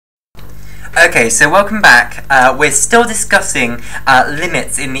Okay, so welcome back. We're still discussing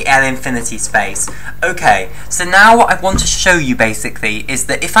limits in the L infinity space. Okay, so now what I want to show you basically is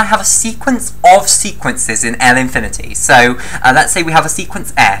that if I have a sequence of sequences in L infinity, so let's say we have a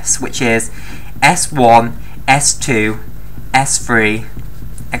sequence S, which is S1, S2, S3,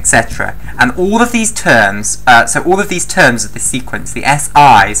 etc. And all of these terms, so all of these terms of this sequence, the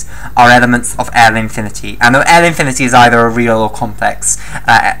SI's, are elements of L infinity. And L infinity is either a real or complex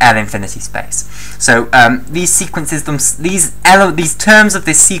L infinity space. So these sequences, these terms of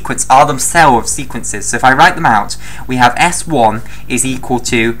this sequence are themselves sequences. So if I write them out, we have S1 is equal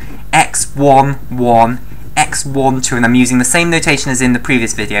to x1, 1, x1, 2, and I'm using the same notation as in the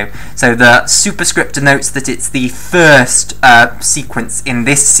previous video. So the superscript denotes that it's the first sequence in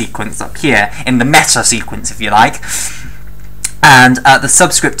this sequence up here, in the meta sequence if you like, and the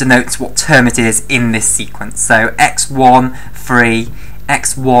subscript denotes what term it is in this sequence. So x1, 3,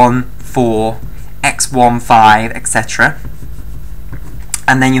 x1, 4, x1, 5, etc.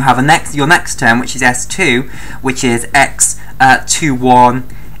 And then you have your next term, which is S2, which is x21,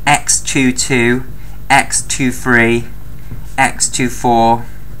 x22, x23, x24,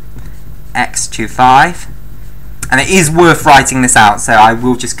 x25, and it is worth writing this out, so I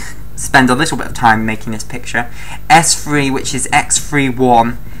will just spend a little bit of time making this picture. S3, which is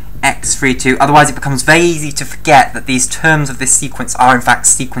x31, x32, otherwise it becomes very easy to forget that these terms of this sequence are in fact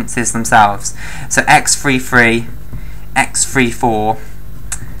sequences themselves. So x33, x34,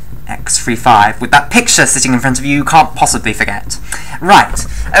 x35. With that picture sitting in front of you, you can't possibly forget. Right,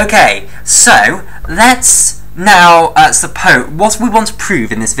 okay, so let's now suppose, what we want to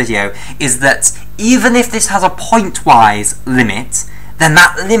prove in this video is that even if this has a pointwise limit, then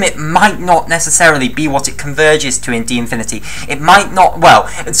that limit might not necessarily be what it converges to in D infinity. It might not, well,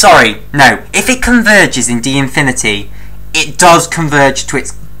 sorry, no, if it converges in D infinity, it does converge to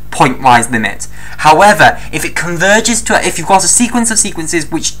its pointwise limit. However, if it converges to, if you've got a sequence of sequences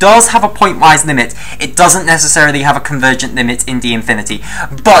which does have a pointwise limit, it doesn't necessarily have a convergent limit in D infinity.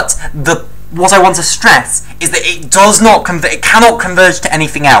 But what I want to stress is that it does not it cannot converge to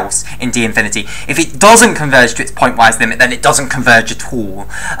anything else in D infinity. If it doesn't converge to its pointwise limit, then it doesn't converge at all.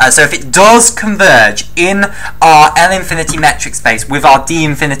 So if it does converge in our L infinity metric space with our D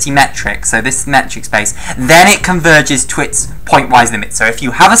infinity metric, so this metric space, then it converges to its pointwise limit. So if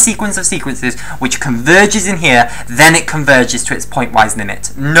you have a sequence of sequences which converges in here, then it converges to its pointwise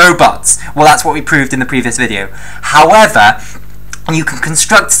limit. No buts. Well, that's what we proved in the previous video. However, you can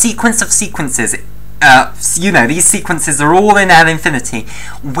construct sequence of sequences, you know, these sequences are all in L infinity,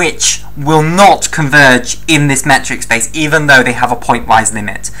 which will not converge in this metric space, even though they have a pointwise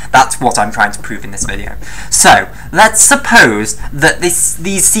limit. That's what I'm trying to prove in this video. So, let's suppose that this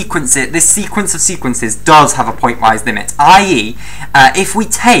sequence of sequences does have a pointwise limit, i.e.,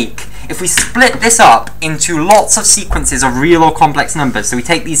 if we split this up into lots of sequences of real or complex numbers, so we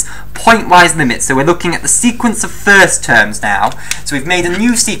take these pointwise limits, so we're looking at the sequence of first terms now. So we've made a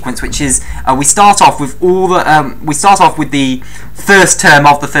new sequence, which is we start off with the first term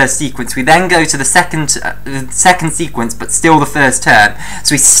of the first sequence. We then go to the second sequence, but still the first term.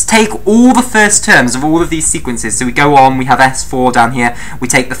 So we take all the first terms of all of these sequences. So we go on. We have S4 down here. We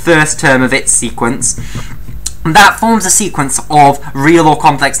take the first term of its sequence. That forms a sequence of real or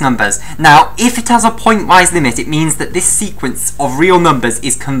complex numbers. Now, if it has a pointwise limit, it means that this sequence of real numbers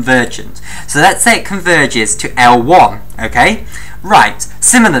is convergent. So let's say it converges to L1, okay? Right.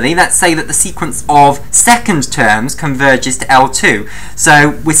 Similarly, let's say that the sequence of second terms converges to L2.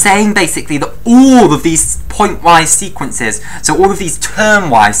 So we're saying basically that all of these pointwise sequences, so all of these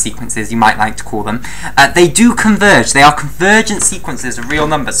term-wise sequences, you might like to call them, they do converge. They are convergent sequences of real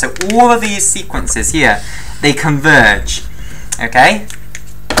numbers. So all of these sequences here, they converge, okay?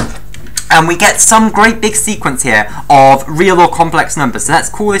 And we get some great big sequence here of real or complex numbers. So let's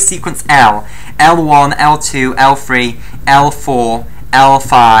call this sequence L. L1, L2, L3, L4,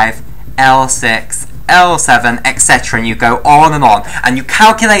 L5, L6, L7, etc. And you go on. And you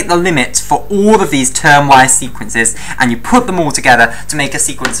calculate the limit for all of these term-wise sequences, and you put them all together to make a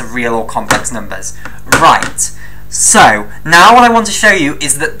sequence of real or complex numbers. Right. So, now what I want to show you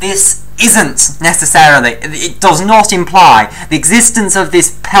is that this isn't necessarily, it does not imply, the existence of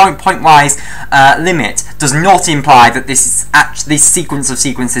this pointwise limit does not imply that this sequence of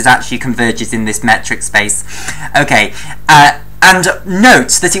sequences actually converges in this metric space. Okay, and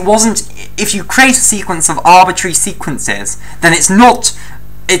note that it wasn't, if you create a sequence of arbitrary sequences, then it's not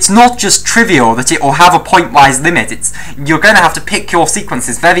it's not just trivial that it will have a pointwise limit. You're going to have to pick your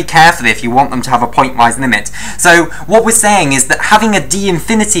sequences very carefully if you want them to have a pointwise limit. So what we're saying is that having a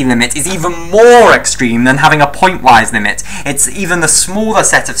d-infinity limit is even more extreme than having a pointwise limit. It's even the smaller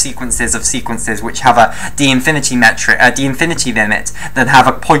set of sequences which have a d-infinity limit than have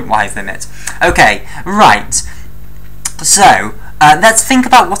a pointwise limit. Okay, right. So let's think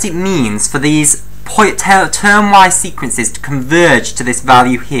about what it means for these termwise sequences to converge to this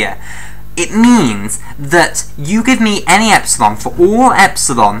value here. It means that you give me any epsilon, for all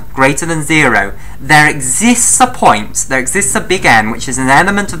epsilon greater than 0, there exists a point, there exists a big N, which is an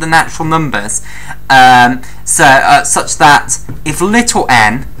element of the natural numbers, such that if little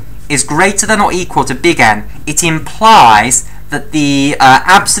n is greater than or equal to big N, it implies that the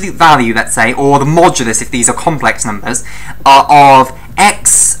absolute value, let's say, or the modulus, if these are complex numbers, of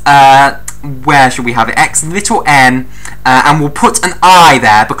x, where should we have it? X little n, and we'll put an I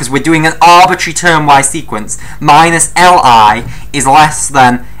there because we're doing an arbitrary termwise sequence, minus Li is less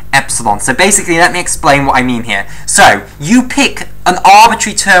than epsilon. So basically, let me explain what I mean here. So you pick an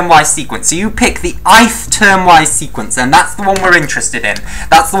arbitrary termwise sequence. So you pick the ith termwise sequence, and that's the one we're interested in.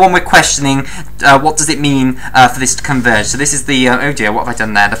 That's the one we're questioning. What does it mean for this to converge? So this is the, oh dear, what have I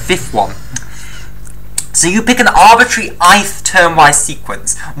done there? The fifth one. So you pick an arbitrary ith termwise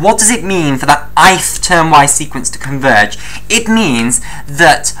sequence. What does it mean for that ith termwise sequence to converge? It means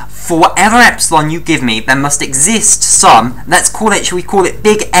that for whatever epsilon you give me, there must exist some, let's call it, shall we call it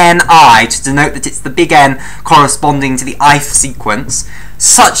big Ni, to denote that it's the big N corresponding to the ith sequence,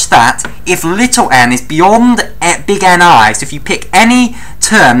 such that if little n is beyond big Ni, so if you pick any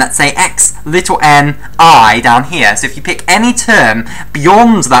term, let's say x little n I down here, so if you pick any term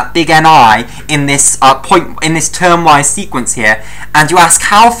beyond that big Ni in this termwise sequence here, and you ask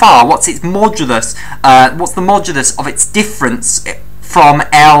how far, what's its modulus, what's the modulus of its difference from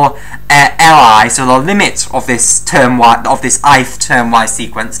Li, so the limit of this ith termwise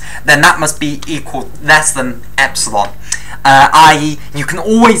sequence, then that must be less than epsilon. I.e., you can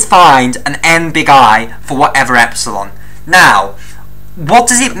always find an n big I for whatever epsilon. Now, what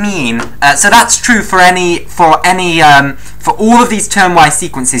does it mean? So that's true for all of these termwise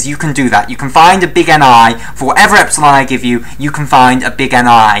sequences. You can do that. You can find a big Ni for whatever epsilon I give you. You can find a big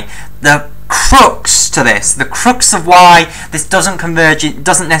Ni. The crux to this, the crux of why this doesn't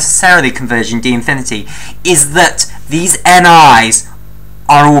necessarily converge in d-infinity, is that these Ni's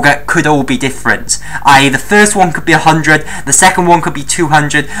could all be different. I.e., the first one could be 100, the second one could be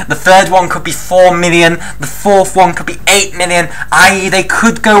 200, the third one could be 4 million, the fourth one could be 8 million, i.e., they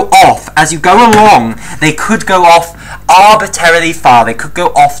could go off. As you go along, they could go off arbitrarily far, they could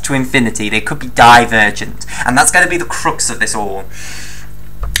go off to infinity, they could be divergent. And that's going to be the crux of this all.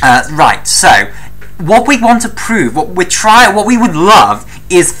 Right, so what we want to prove, what we would love,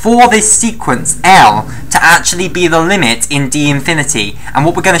 is for this sequence L to actually be the limit in d-infinity. And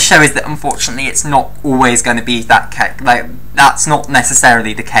what we're going to show is that unfortunately it's not always going to be that that's not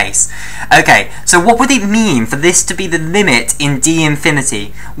necessarily the case. Okay, so what would it mean for this to be the limit in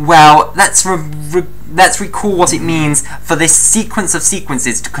d-infinity? Well, let's recall what it means for this sequence of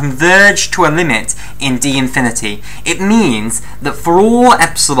sequences to converge to a limit in d-infinity. It means that for all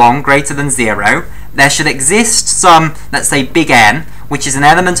epsilon greater than 0, there should exist some, let's say, big N, which is an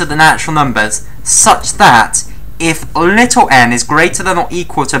element of the natural numbers, such that if little n is greater than or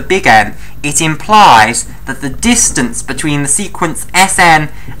equal to big N, it implies that the distance between the sequence Sn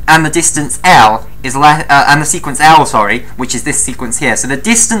and the distance L is and the sequence L, which is this sequence here. So the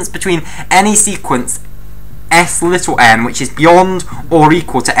distance between any sequence S little n, which is beyond or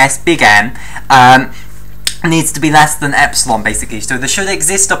equal to S big N, needs to be less than epsilon, basically. So there should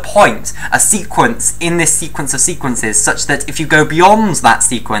exist a point, a sequence in this sequence of sequences, such that if you go beyond that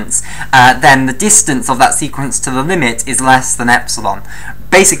sequence, then the distance of that sequence to the limit is less than epsilon.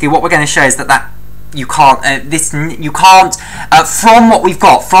 Basically, what we're going to show is that you can't, from what we've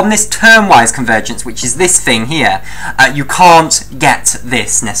got, from this termwise convergence, which is this thing here, you can't get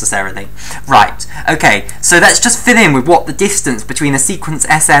this necessarily. Right, okay, so let's just fill in with what the distance between the sequence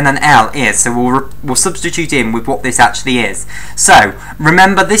Sn and L is. So we'll substitute in with what this actually is. So,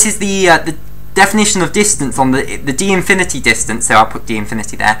 remember, this is the definition of distance on the d-infinity distance, so I'll put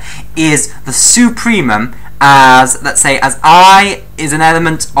d-infinity there, is the supremum as, let's say, as I is an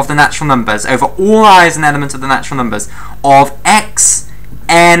element of the natural numbers, over all I is an element of the natural numbers, of x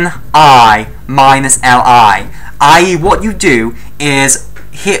n I minus li. I.e., what you do is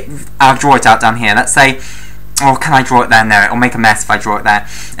I'll draw it out down here. Let's say, or can I draw it there? No, it'll make a mess if I draw it there.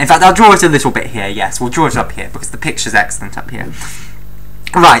 In fact, I'll draw it a little bit here. Yes, we'll draw it up here because the picture's excellent up here.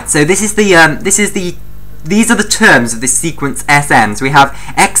 Right, so this is the these are the terms of this sequence Sn. So we have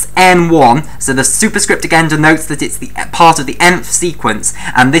xn1, so the superscript again denotes that it's the part of the nth sequence,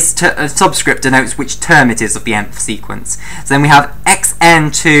 and this subscript denotes which term it is of the nth sequence. So then we have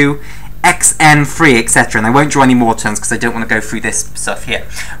xn2, xn3, etc. And I won't draw any more terms because I don't want to go through this stuff here.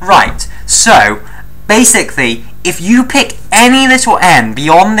 Right, so basically, if you pick any little n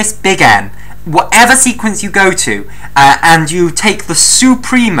beyond this big N, whatever sequence you go to, and you take the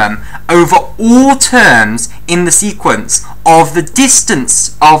supremum over all terms in the sequence of the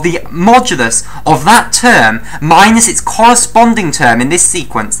distance of the modulus of that term minus its corresponding term in this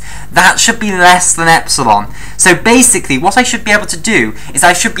sequence, that should be less than epsilon. So basically, what I should be able to do is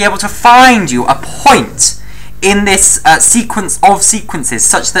I should be able to find you a point in this sequence of sequences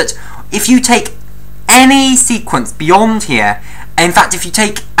such that if you take any sequence beyond here, in fact, if you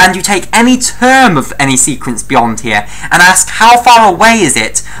take any term of any sequence beyond here and ask how far away is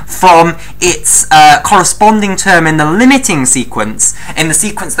it from its corresponding term in the limiting sequence, in the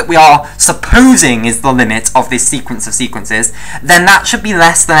sequence that we are supposing is the limit of this sequence of sequences, then that should be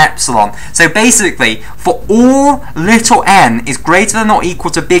less than epsilon. So basically, for all little n is greater than or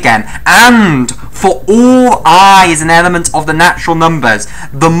equal to big N, and for all I is an element of the natural numbers,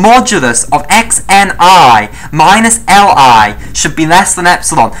 the modulus of xni minus li should be less than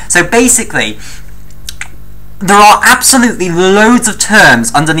epsilon. So basically, there are absolutely loads of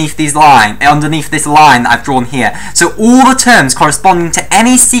terms underneath this line that I've drawn here. So all the terms corresponding to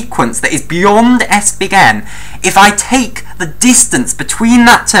any sequence that is beyond S big N, if I take the distance between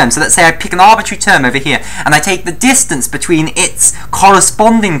that term, so let's say I pick an arbitrary term over here, and I take the distance between its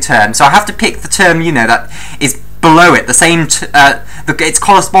corresponding term, so I have to pick the term, you know, that is below it, the same, its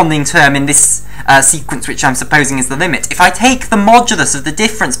corresponding term in this sequence which I'm supposing is the limit. If I take the modulus of the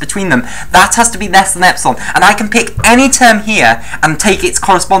difference between them, that has to be less than epsilon, and I can pick any term here and take its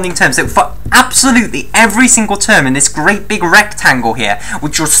corresponding term. So for absolutely every single term in this great big rectangle here,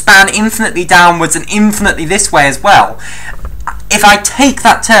 which will span infinitely downwards and infinitely this way as well, if I take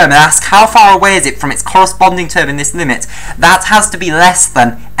that term and ask how far away is it from its corresponding term in this limit, that has to be less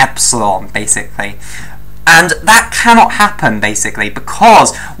than epsilon, basically. And that cannot happen, basically,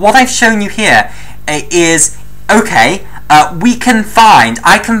 because what I've shown you here is, okay,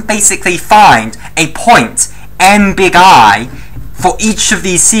 I can basically find a point, n big I, for each of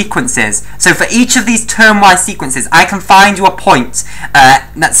these sequences. So for each of these term-wise sequences, I can find you a point,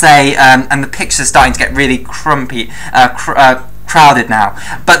 let's say, and the picture's starting to get really crowded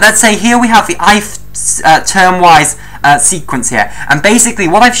now, but let's say here we have the ith term-wise sequence here, and basically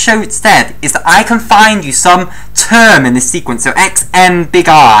what I've shown instead is that I can find you some term in this sequence, so xn big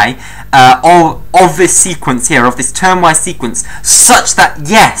I of this sequence here, of this term-wise sequence, such that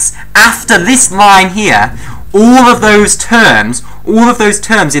yes, after this line here, all of those terms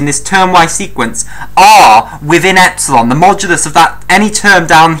in this term-wise sequence are within epsilon. The modulus of that, any term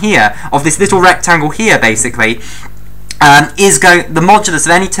down here, of this little rectangle here, basically, the modulus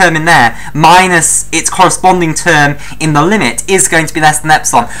of any term in there minus its corresponding term in the limit is going to be less than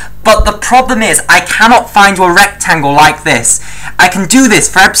epsilon. But the problem is, I cannot find you a rectangle like this. I can do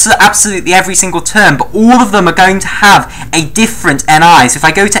this for absolutely every single term, but all of them are going to have a different ni. So if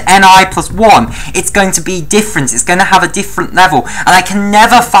I go to ni plus 1, it's going to be different. It's going to have a different level. And I can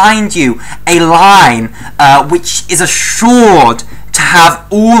never find you a line which is assured to have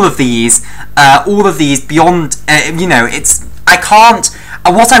all of these beyond, you know, I can't,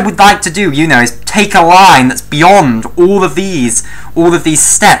 what I would like to do, you know, is take a line that's beyond all of these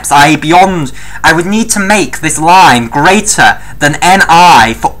steps, i.e. beyond, I would need to make this line greater than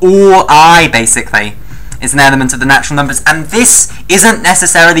ni for all I, basically. Is an element of the natural numbers, and this isn't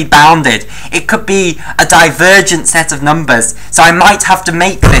necessarily bounded. It could be a divergent set of numbers, so I might have to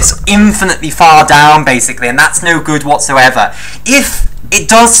make this infinitely far down, basically, and that's no good whatsoever. If it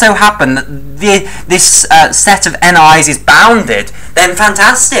does so happen that this set of ni's is bounded, then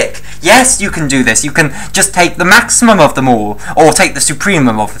fantastic. Yes, you can do this. You can just take the maximum of them all, or take the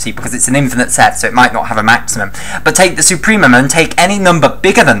supremum, obviously, because it's an infinite set, so it might not have a maximum. But take the supremum and take any number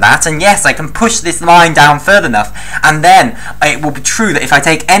bigger than that, and yes, I can push this line down further enough, and then it will be true that if I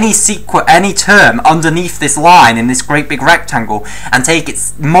take any term underneath this line in this great big rectangle, and take the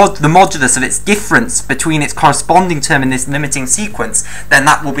modulus of its difference between its corresponding term in this limiting sequence, then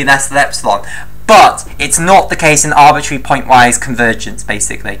that will be less than epsilon. But it's not the case in arbitrary pointwise convergence,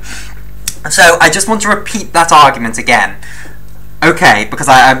 basically. So I just want to repeat that argument again, okay? Because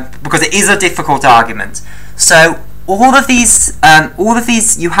it is a difficult argument. So all of these,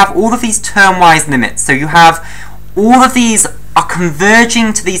 you have all of these term-wise limits. So you have all of these are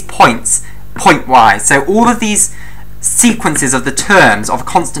converging to these points, point-wise. So all of these sequences of the terms of a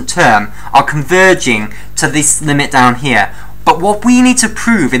constant term are converging to this limit down here. But what we need to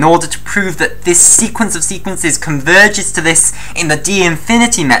prove in order to prove that this sequence of sequences converges to this in the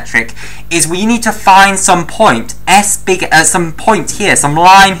d-infinity metric is we need to find some point some point here, some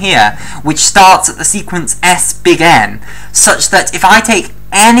line here, which starts at the sequence s big N, such that if I take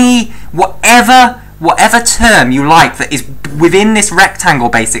any whatever term you like that is within this rectangle,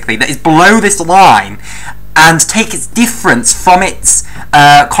 basically, that is below this line, and take its difference from its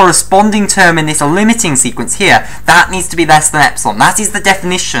corresponding term in this limiting sequence here, that needs to be less than epsilon. That is the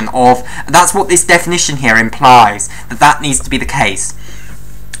definition of, that's what this definition here implies, that needs to be the case.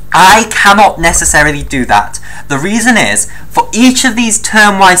 I cannot necessarily do that. The reason is, for each of these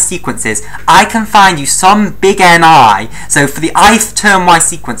term-wise sequences, I can find you some big Ni. So for the ith term-wise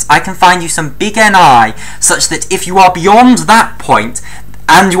sequence, I can find you some big Ni, such that if you are beyond that point,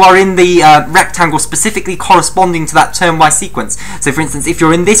 and you are in the rectangle specifically corresponding to that term-wise sequence. So for instance, if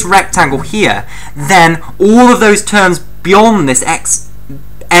you're in this rectangle here, then all of those terms beyond this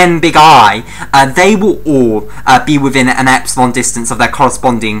n big I, they will all be within an epsilon distance of their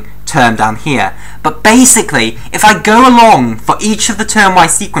corresponding term down here. But basically, if I go along for each of the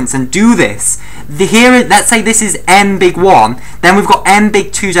term-wise sequence and do this, here, let's say this is n big 1, then we've got n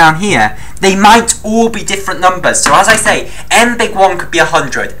big 2 down here. They might all be different numbers. So as I say, n big 1 could be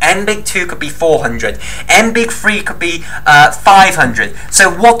 100, n big 2 could be 400, n big 3 could be 500. So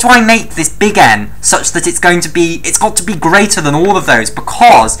what do I make this big N such that it's got to be greater than all of those,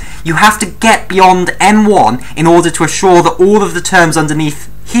 because you have to get beyond n1 in order to assure that all of the terms underneath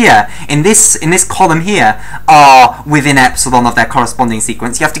here, in this column here, are within epsilon of their corresponding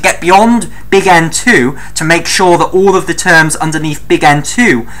sequence. You have to get beyond big N2 to make sure that all of the terms underneath big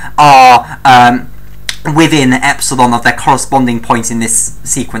N2 are within epsilon of their corresponding point in this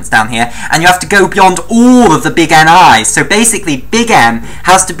sequence down here, and you have to go beyond all of the big Ni's. So basically, big N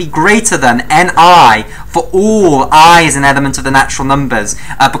has to be greater than Ni for all I as an element of the natural numbers,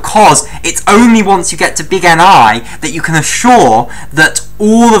 because it's only once you get to big Ni that you can assure that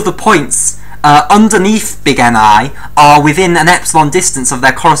all of the points underneath big Ni are within an epsilon distance of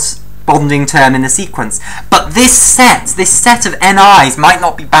their corresponding term in the sequence. But this set of Ni's might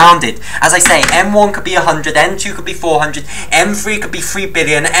not be bounded. As I say, n1 could be 100, n2 could be 400, n3 could be 3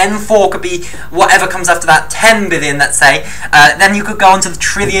 billion, n4 could be whatever comes after that, 10 billion, let's say. Then you could go on to the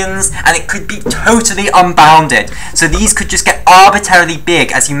trillions, and it could be totally unbounded. So these could just get arbitrarily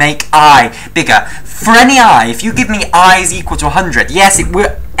big as you make I bigger. For any I, if you give me I is equal to 100, yes, it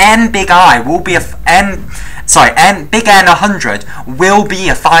will, n big I will be big N 100 will be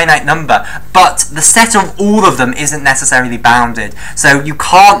a finite number, but the set of all of them isn't necessarily bounded. So you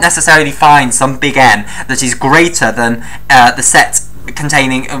can't necessarily find some big N that is greater than the set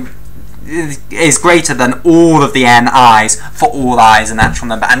containing is greater than all of the Ni's for all I as a natural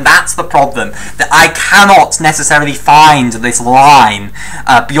number. And that's the problem, that I cannot necessarily find this line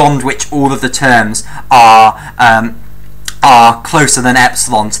beyond which all of the terms are closer than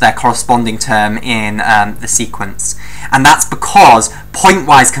epsilon to their corresponding term in the sequence. And that's because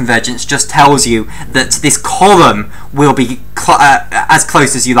pointwise convergence just tells you that this column will be as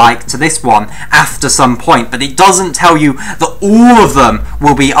close as you like to this one after some point, but it doesn't tell you that all of them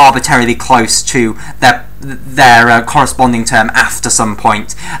will be arbitrarily close to their corresponding term after some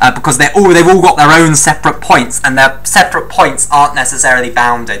point, because they've all got their own separate points, and their separate points aren't necessarily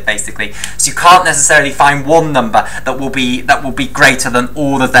bounded, basically. So you can't necessarily find one number that will be greater than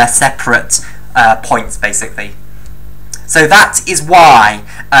all of their separate points, basically. So that is why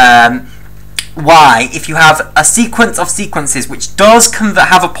if you have a sequence of sequences which does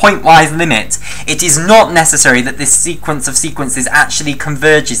have a pointwise limit, it is not necessary that this sequence of sequences actually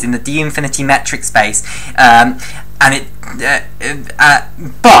converges in the d-infinity metric space.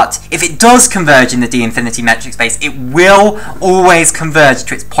 But if it does converge in the d-infinity metric space, it will always converge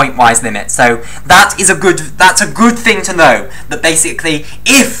to its pointwise limit. So that's a good thing to know, that basically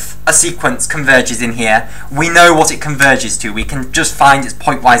if a sequence converges in here, we know what it converges to. We can just find its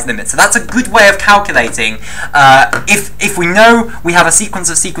pointwise limit. So that's a good way of calculating. If we know we have a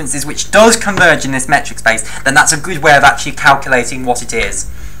sequence of sequences which does converge in this metric space, then that's a good way of actually calculating what it is.